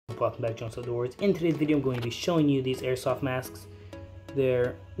Welcome back to Jones Outdoors. In today's video, I'm going to be showing you these airsoft masks.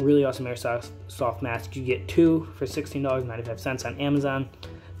 They're really awesome airsoft masks. You get two for $16.95 on Amazon.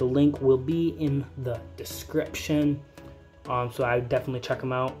 The link will be in the description, so I would definitely check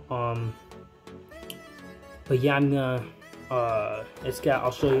them out. But yeah, I'm gonna.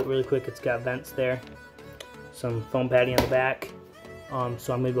 I'll show you it really quick. It's got vents there, some foam padding on the back.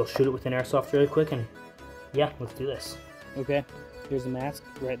 So I'm gonna go shoot it with an airsoft really quick, and yeah, let's do this. Okay, here's the mask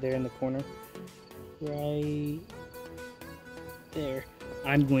right there in the corner, right there.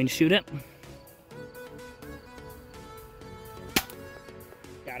 I'm going to shoot it.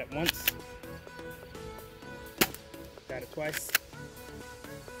 Got it once. Got it twice.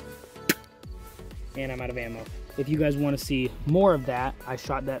 And I'm out of ammo. If you guys want to see more of that, I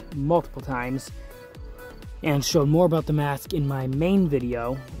shot that multiple times and showed more about the mask in my main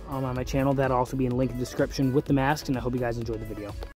video on my channel. That'll also be in the link in the description with the mask, and I hope you guys enjoyed the video.